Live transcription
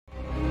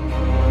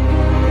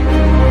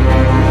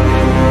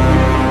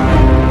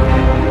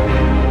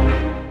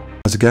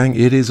As a gang,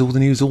 it is all the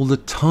news all the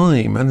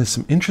time, and there's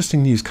some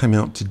interesting news coming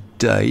out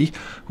today.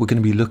 We're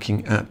going to be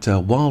looking at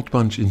Wild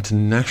Bunch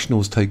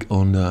International's taking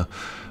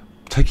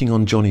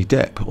on Johnny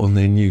Depp on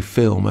their new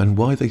film and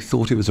why they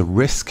thought it was a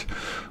risk.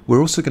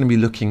 We're also going to be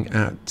looking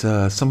at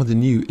some of the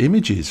new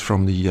images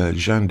from the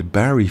Jeanne du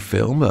Barry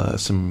film,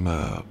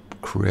 some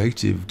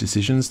creative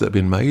decisions that have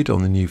been made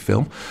on the new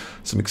film,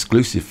 some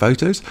exclusive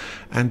photos,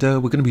 and we're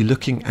going to be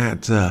looking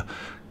at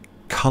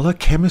colour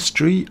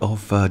chemistry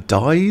of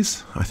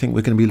dyes. I think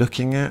we're going to be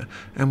looking at,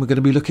 and we're going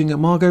to be looking at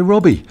Margot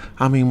Robbie.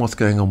 I mean, what's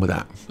going on with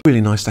that? Really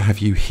nice to have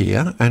you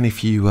here, and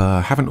if you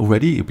haven't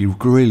already, it'd be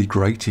really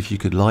great if you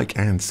could like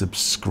and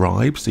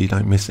subscribe so you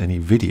don't miss any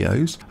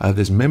videos.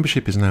 There's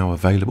membership is now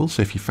available,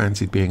 so if you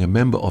fancied being a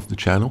member of the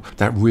channel,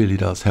 that really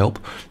does help.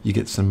 You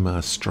get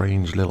some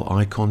strange little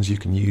icons you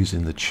can use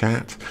in the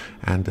chat,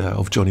 and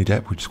of Johnny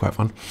Depp, which is quite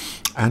fun.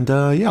 And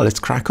yeah, let's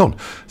crack on.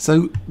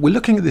 So we're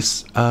looking at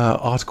this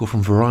article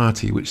from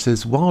Variety, which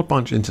says Wild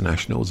Bunch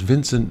International's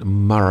Vincent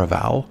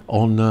Maraval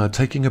on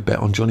taking a bet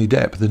on Johnny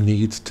Depp, the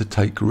need to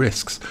take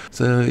risks.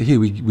 So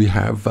here we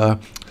have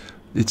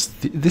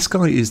this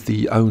guy is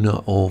the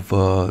owner of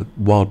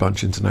Wild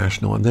Bunch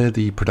International, and they're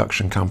the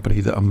production company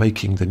that are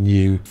making the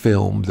new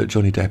film that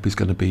Johnny Depp is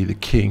going to be the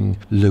King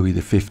Louis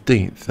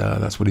XV.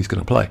 That's what he's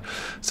going to play.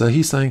 So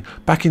he's saying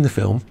back in the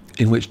film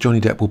in which Johnny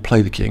Depp will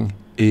play the king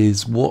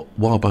is what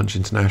Wild Bunch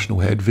International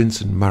head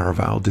Vincent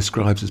Maraval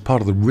describes as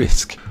part of the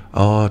risk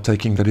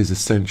taking that is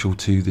essential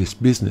to this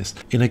business.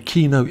 In a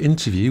keynote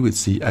interview with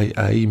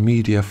CAA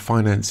Media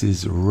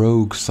Finance's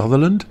Rogue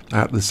Sutherland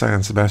at the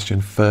San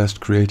Sebastian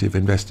First Creative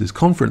Investors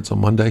Conference on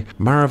Monday,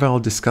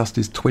 Maraval discussed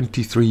his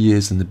 23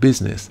 years in the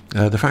business,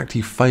 the fact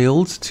he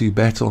failed to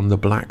bet on the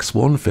Black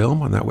Swan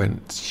film, and that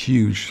went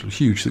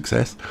huge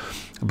success,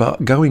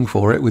 but going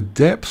for it with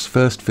Depp's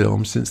first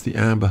film since the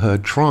Amber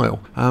Heard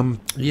trial.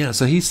 Yeah,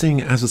 so he's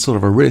seeing it as a sort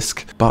of a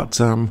risk, but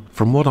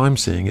from what I'm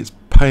seeing, it's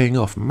paying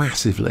off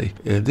massively.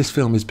 This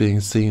film is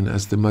being seen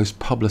as the most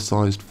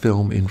publicised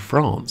film in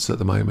France at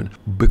the moment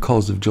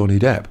because of Johnny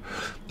Depp.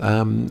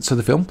 So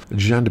the film,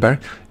 Jeanne du Barry,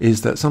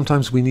 is that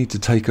sometimes we need to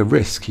take a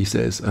risk, he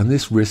says, and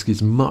this risk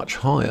is much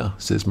higher,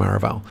 says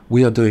Maraval.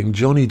 We are doing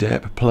Johnny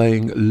Depp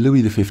playing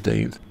Louis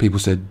XV. People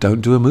said,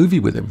 don't do a movie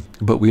with him,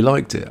 but we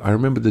liked it. I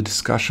remember the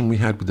discussion we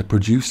had with the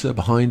producer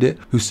behind it,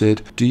 who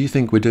said, do you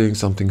think we're doing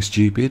something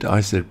stupid? I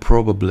said,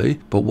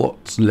 probably, but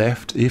what's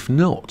left if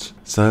not?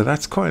 So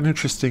that's quite an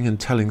interesting and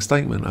telling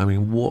statement. I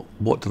mean,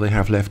 what do they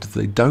have left if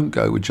they don't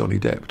go with Johnny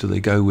Depp? Do they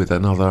go with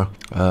another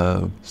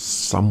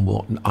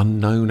somewhat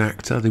unknown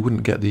actor? They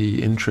wouldn't get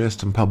the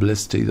interest and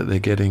publicity that they're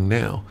getting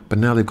now. But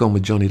now they've gone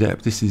with Johnny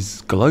Depp. This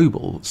is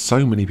global.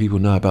 So many people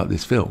know about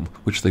this film,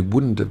 which they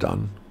wouldn't have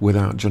done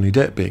without Johnny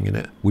Depp being in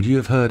it. Would you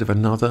have heard of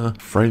another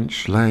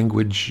French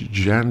language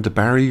Jeanne du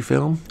Barry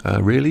film?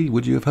 Really?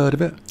 Would you have heard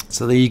of it?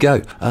 So there you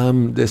go.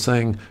 They're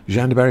saying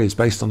Jeanne du Barry is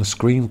based on a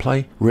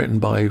screenplay written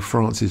by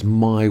Francis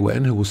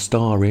Maywen, who will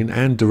star in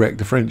and direct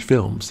the French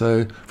film,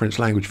 so French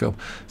language film.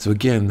 So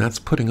again, that's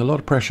putting a lot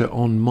of pressure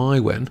on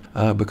Maywen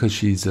because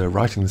she's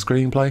writing the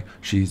screenplay,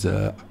 she's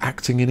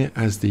acting in it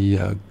as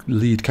the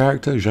lead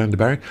character, Jeanne du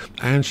Barry,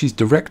 and she's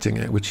directing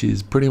it, which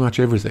is pretty much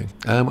everything.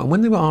 And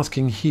when they were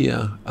asking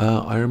here,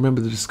 I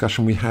remember the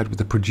discussion we had with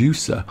the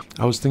producer.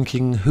 I was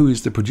thinking, who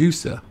is the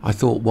producer? I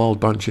thought Wild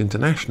Bunch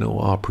International,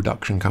 our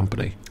production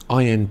company.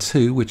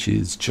 IN2, which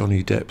is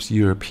Johnny Depp's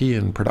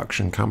European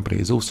production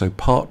company, is also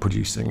part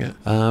producing it,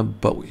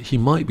 but he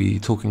might be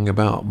talking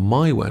about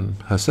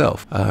Maywen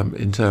herself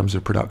in terms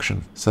of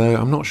production. So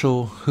I'm not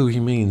sure who he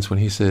means when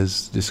he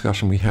says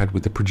discussion we had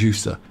with the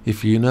producer.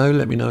 If you know,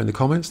 let me know in the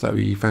comments. That would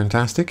be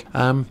fantastic.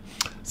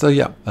 So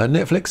yeah,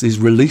 Netflix is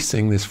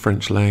releasing this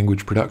French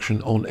language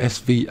production on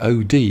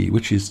SVOD,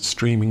 which is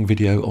streaming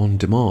video on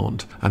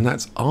demand, and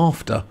that's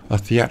after a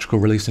theatrical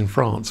release in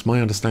France. My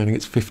understanding,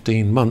 it's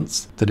 15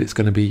 months that it's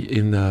going to be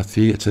in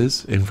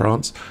theatres in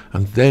France,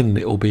 and then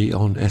it will be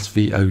on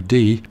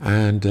SVOD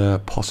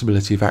and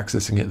possibility of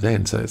accessing it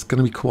then. So it's going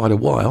to be quite a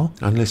while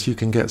unless you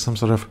can get some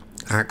sort of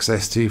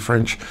access to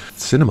French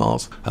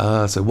cinemas.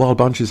 So Wild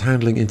Bunch is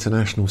handling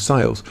international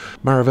sales.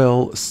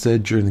 Maraval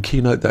said during the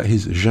keynote that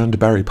his Jeanne du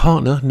Barry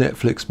partner,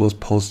 Netflix, was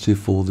positive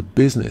for the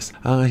business.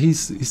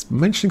 He's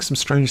mentioning some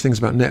strange things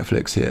about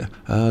Netflix here.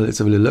 Let's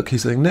have a little look.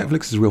 He's saying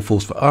Netflix is a real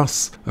force for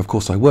us. Of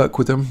course, I work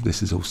with them.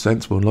 This is all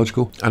sensible and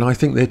logical. And I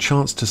think their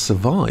chance to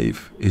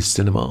survive is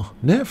cinema.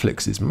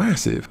 Netflix is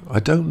massive. I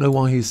don't know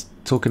why he's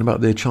talking about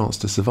their chance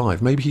to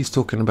survive. Maybe he's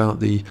talking about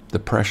the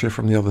pressure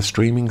from the other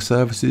streaming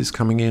services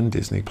coming in,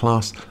 Disney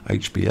Plus,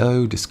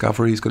 HBO,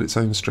 Discovery's got its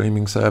own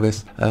streaming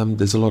service.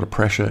 There's a lot of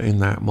pressure in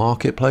that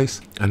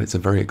marketplace, and it's a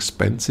very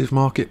expensive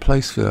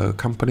marketplace for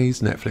companies.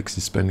 Netflix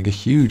is spending a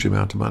huge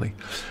amount of money.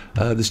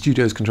 The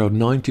studios control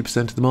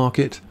 90% of the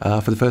market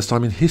for the first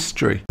time in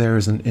history. There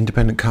is an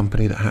independent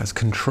company that has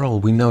control.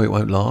 We know it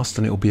won't last,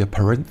 and it will be a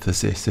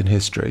parenthesis in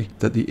history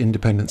that the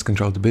independents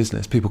control the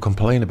business. People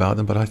complain about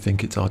them, but I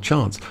think it's our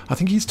chance. I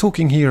think he's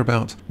talking here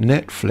about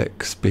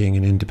Netflix being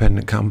an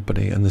independent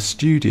company, and the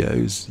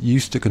studios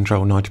used to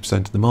control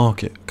 90% of the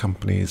market.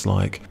 Companies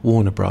like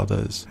Warner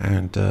Brothers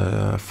and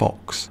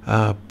Fox.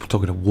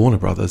 Talking of Warner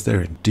Brothers, they're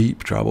in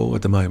deep trouble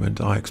at the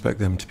moment. I expect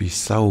them to be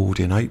sold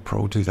in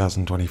April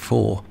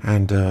 2024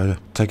 and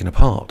taken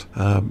apart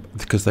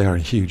because they are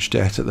in huge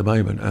debt at the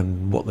moment,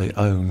 and what they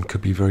own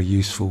could be very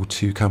useful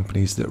to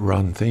companies that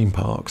run theme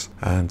parks,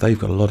 and they've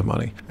got a lot of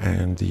money,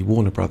 and the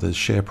Warner Brothers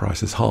share price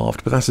has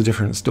halved, but that's a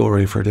different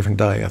story for a different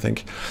day, I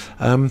think.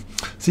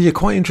 So yeah,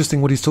 quite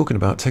interesting what he's talking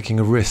about, taking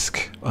a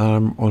risk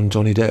on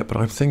Johnny Depp, but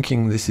I'm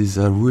thinking this is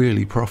a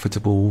really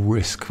profitable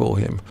risk for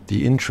him.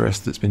 The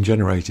interest that's been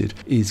generated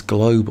is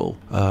global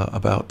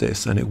about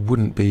this, and it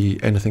wouldn't be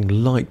anything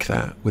like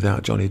that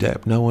without Johnny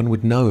Depp. No one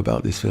would know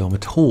about this film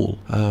at all.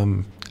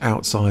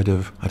 Outside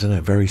of, I don't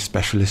know, very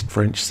specialist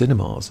French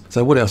cinemas.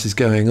 So what else is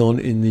going on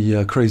in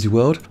the crazy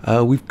world?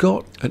 We've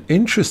got an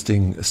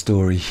interesting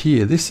story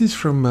here. This is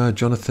from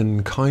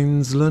Jonathan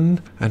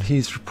Kinsland, and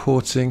he's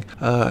reporting,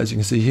 as you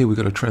can see here, we've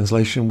got a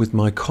translation: with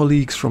my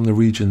colleagues from the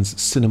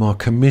region's cinema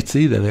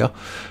committee, there they are,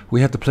 we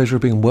had the pleasure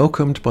of being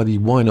welcomed by the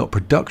Why Not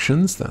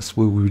Productions, that's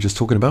what we were just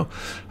talking about,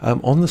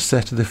 on the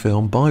set of the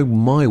film by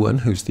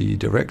Maiwen, who's the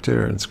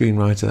director and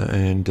screenwriter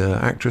and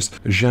actress,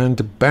 Jeanne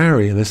du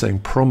Barry, and they're saying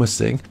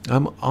promising.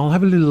 I'll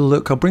have a little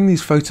look. I'll bring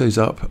these photos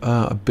up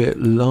a bit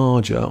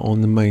larger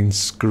on the main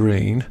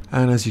screen,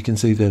 and as you can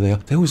see, there they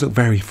are. They always look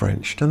very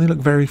French. Don't they look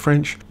very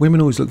French?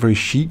 Women always look very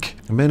chic,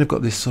 and men have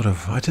got this sort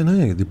of, I don't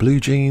know, the blue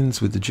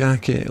jeans with the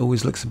jacket. It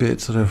always looks a bit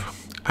sort of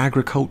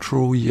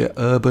agricultural yet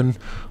urban.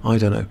 I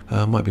don't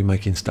know. Might be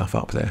making stuff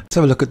up there. Let's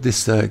have a look at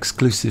this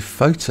exclusive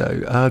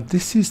photo.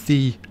 This is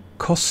the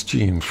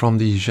costume from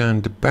the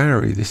Jeanne du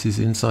Barry. This is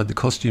inside the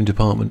costume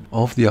department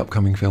of the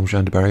upcoming film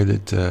Jeanne du Barry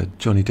that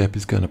Johnny Depp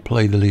is going to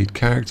play the lead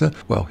character.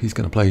 Well, he's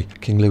going to play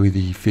King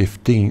Louis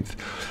XV.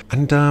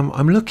 And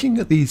I'm looking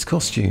at these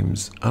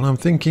costumes and I'm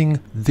thinking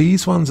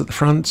these ones at the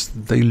front,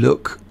 they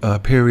look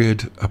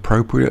period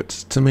appropriate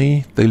to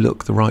me. They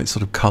look the right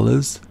sort of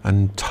colours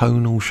and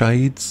tonal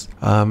shades.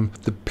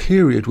 The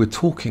period we're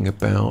talking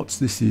about,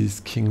 this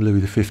is King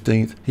Louis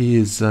XV. He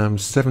is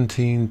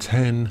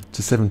 1710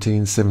 to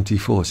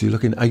 1774. So you're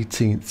looking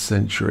 18th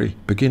century,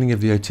 beginning of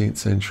the 18th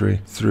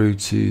century through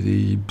to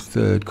the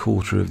third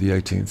quarter of the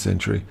 18th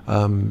century.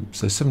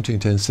 So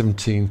 1710,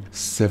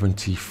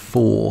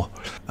 1774.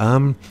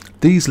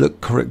 These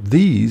look correct.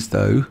 These,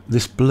 though,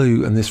 this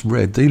blue and this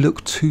red, they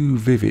look too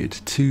vivid,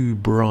 too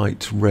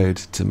bright red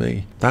to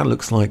me. That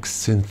looks like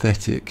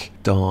synthetic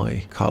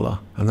dye colour,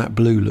 and that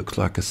blue looks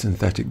like a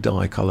synthetic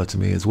dye colour to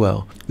me as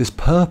well. This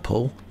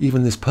purple,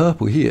 even this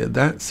purple here,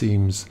 that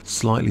seems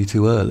slightly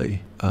too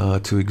early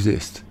to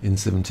exist in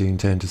 1710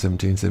 to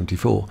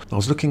 1774. I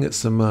was looking at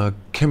some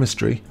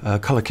chemistry,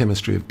 colour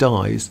chemistry of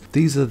dyes.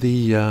 These are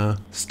the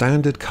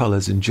standard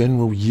colours in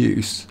general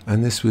use,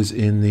 and this was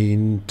in the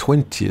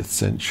 20th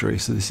century,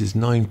 so this is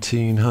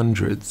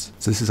 1900s.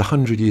 So this is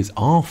 100 years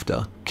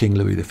after King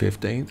Louis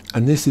XV,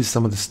 and this is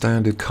some of the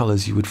standard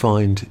colours you would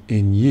find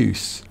in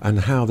use and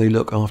how they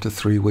look after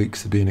 3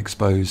 weeks of being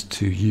exposed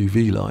to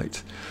UV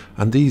light.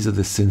 And these are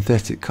the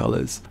synthetic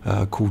colours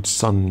called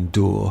sun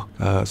d'or,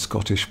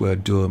 Scottish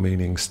word d'or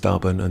meaning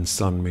stubborn and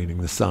sun meaning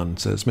the sun,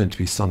 so it's meant to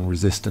be sun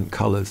resistant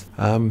colours.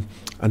 And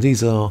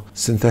these are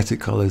synthetic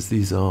colours,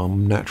 these are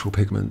natural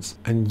pigments,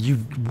 and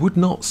you would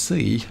not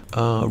see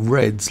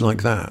reds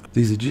like that.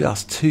 These are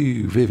just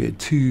too vivid,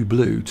 too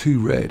blue, too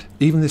red.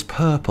 Even this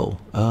purple,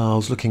 I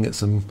was looking at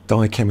some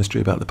dye chemistry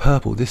about the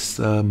purple. This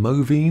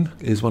mauvine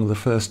is one of the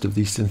first of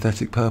these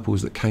synthetic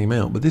purples that came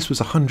out, but this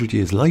was 100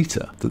 years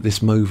later that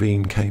this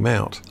mauvine came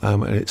out,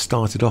 and it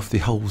started off the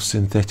whole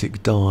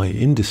synthetic dye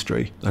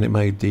industry, and it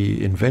made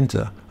the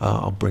inventor,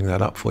 I'll bring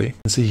that up for you.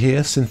 And see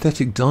here,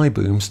 synthetic dye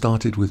boom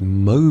started with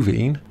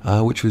mauvine,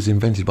 which was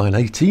invented by an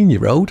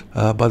 18-year-old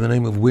by the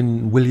name of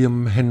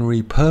William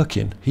Henry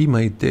Perkin. He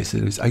made this,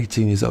 it was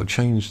 18 years old,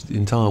 changed the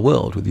entire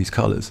world with these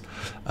colours,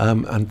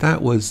 and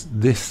that was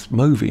this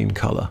mauvine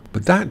colour,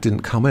 but that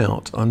didn't come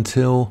out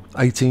until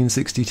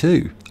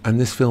 1862. And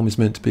this film is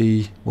meant to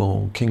be,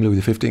 well, King Louis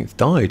XV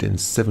died in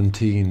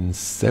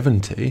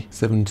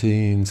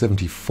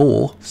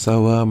 1774,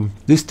 so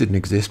this didn't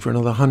exist for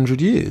another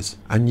 100 years,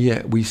 and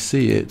yet we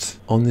see it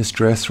on this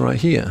dress right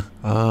here.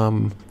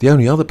 The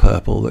only other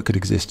purple that could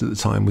exist at the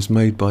time was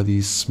made by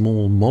these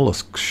small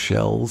mollusk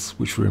shells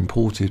which were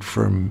imported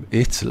from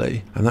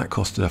Italy, and that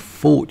costed a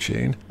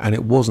fortune, and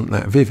it wasn't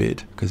that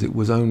vivid because it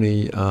was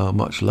only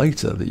much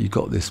later that you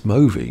got this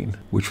mauvine,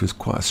 which was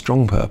quite a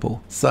strong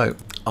purple. So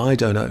I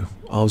don't know.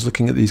 I was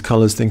looking at these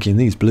colours thinking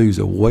these blues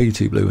are way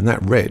too blue, and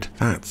that red,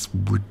 that's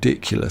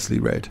ridiculously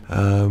red.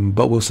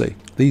 But we'll see.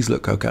 These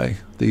look okay.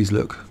 These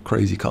look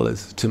crazy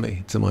colours to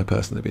me, to my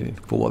personal opinion,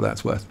 for what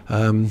that's worth.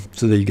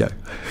 So there you go.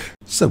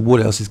 So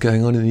what else is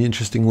going on in the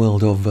interesting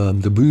world of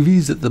the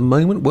movies at the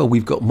moment? Well,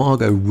 we've got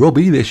Margot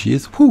Robbie. There she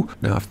is. Whew.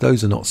 Now, if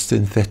those are not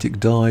synthetic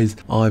dyes,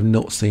 I've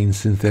not seen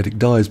synthetic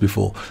dyes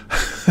before.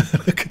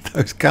 Look at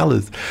Those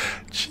colours,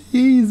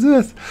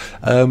 Jesus.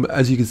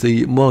 As you can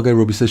see, Margot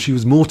Robbie says she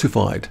was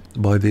mortified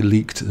by the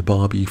leaked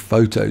Barbie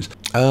photos.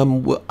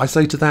 Well, I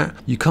say to that,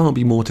 you can't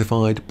be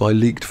mortified by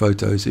leaked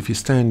photos if you're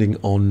standing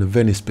on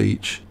Venice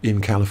Beach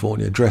in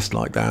California dressed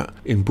like that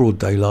in broad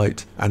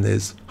daylight and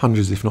there's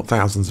hundreds if not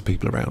thousands of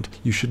people around.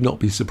 You should not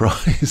be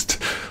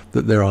surprised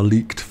that there are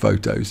leaked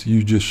photos.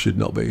 You just should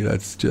not be.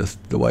 That's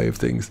just the way of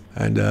things.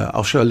 And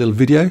I'll show a little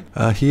video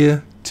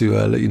here to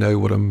let you know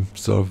what I'm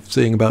sort of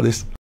seeing about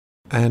this.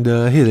 And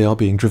here they are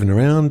being driven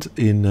around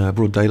in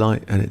broad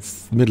daylight, and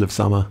it's the middle of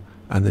summer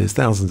and there's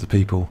thousands of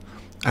people,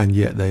 and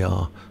yet they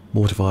are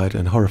mortified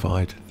and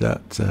horrified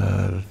that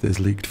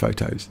there's leaked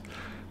photos.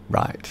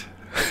 Right.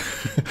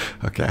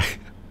 Okay.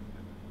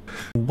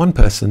 One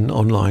person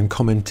online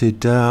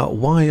commented,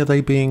 why are they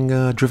being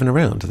driven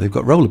around? They've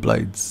got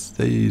rollerblades.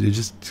 They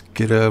just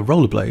get a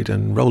rollerblade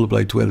and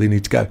rollerblade to where they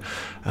need to go.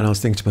 And I was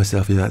thinking to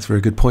myself, yeah, that's a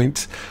very good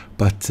point.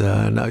 But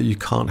no, you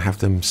can't have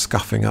them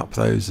scuffing up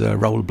those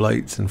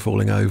rollerblades and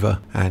falling over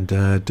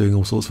and doing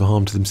all sorts of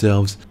harm to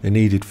themselves. They're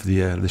needed for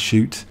the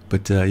shoot.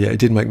 But yeah, it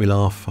did make me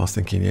laugh. I was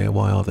thinking, yeah,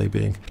 why are they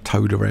being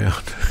towed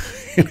around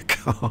in a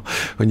car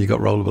when you got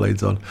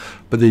rollerblades on?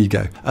 But there you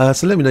go.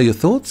 So let me know your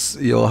thoughts,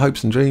 your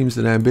hopes and dreams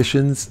and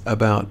ambitions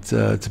about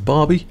to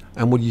Barbie,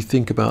 and what do you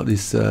think about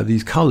this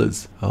these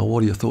colours?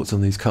 What are your thoughts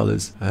on these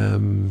colours?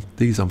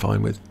 These I'm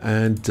fine with.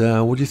 And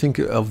what do you think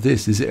of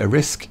this? Is it a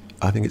risk?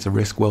 I think it's a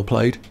risk well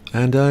played.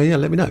 And yeah,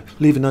 let me know.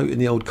 Leave a note in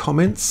the old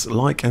comments,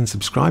 like and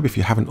subscribe if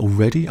you haven't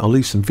already. I'll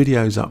leave some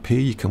videos up here.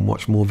 You can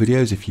watch more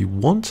videos if you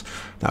want.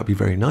 That would be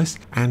very nice.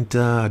 And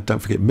don't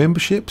forget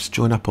memberships.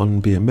 Join up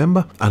on Be a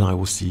Member, and I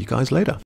will see you guys later.